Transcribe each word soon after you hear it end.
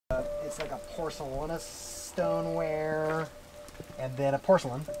it's like a porcelainous stoneware, and then a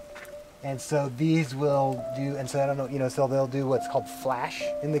porcelain. And so these will do, and so I don't know, you know, so they'll do what's called flash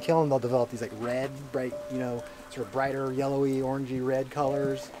in the kiln. They'll develop these like red, bright, you know, sort of brighter, yellowy, orangey red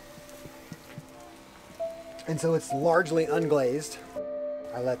colors. And so it's largely unglazed.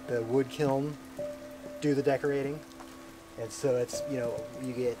 I let the wood kiln do the decorating. And so it's, you know,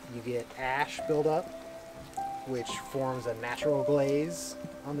 you get ash buildup, which forms a natural glaze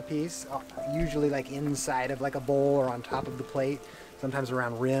on the piece, usually like inside of like a bowl or on top of the plate. Sometimes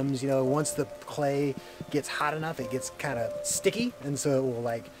around rims, you know, once the clay gets hot enough, it gets kind of sticky, and so it will,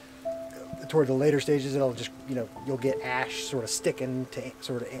 like, toward the later stages, it'll just, you know, you'll get ash sort of sticking to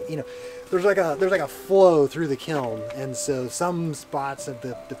sort of, you know, there's like a flow through the kiln, and so some spots of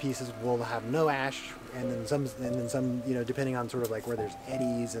the pieces will have no ash, and then some, you know, depending on sort of like where there's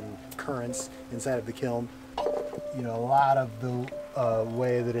eddies and currents inside of the kiln, you know, a lot of the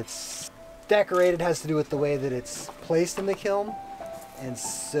way that it's decorated has to do with the way that it's placed in the kiln. And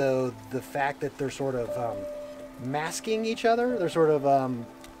so the fact that they're sort of masking each other, they're sort of,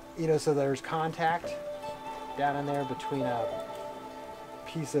 you know, so there's contact down in there between a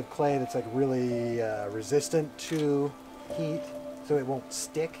piece of clay that's like really resistant to heat, so it won't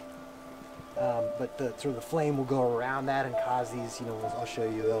stick. But the sort of the flame will go around that and cause these, you know, I'll show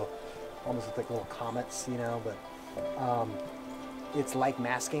you, they'll almost look like little comets, you know, but it's like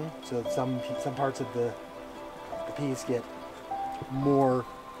masking. So some parts of the piece get more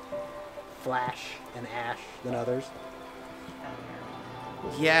flash and ash than others.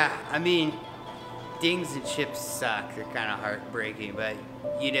 Yeah, I mean, dings and chips suck. They're kind of heartbreaking, but,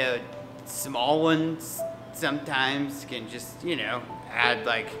 you know, small ones sometimes can just, you know, add,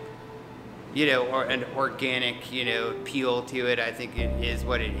 like, you know, or an organic, you know, appeal to it. I think it is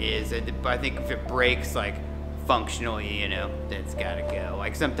what it is. But I think if it breaks, like, functionally, you know, then it's gotta go.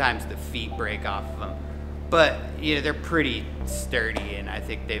 Like, sometimes the feet break off of them. But, you know, they're pretty sturdy, and I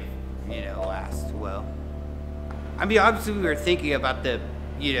think they've, you know, last well. I mean, obviously we were thinking about the,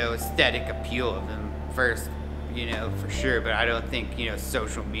 you know, aesthetic appeal of them first, you know, for sure, but I don't think, you know,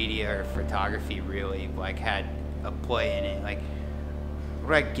 social media or photography really, like, had a play in it. Like,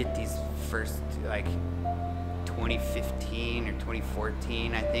 where did I get these first, like, 2015 or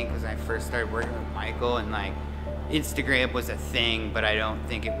 2014, I think, was when I first started working with Michael, and, like, Instagram was a thing, but I don't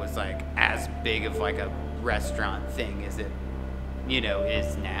think it was, like, as big of, like, a restaurant thing as it, you know,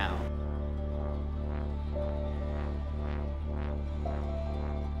 is now.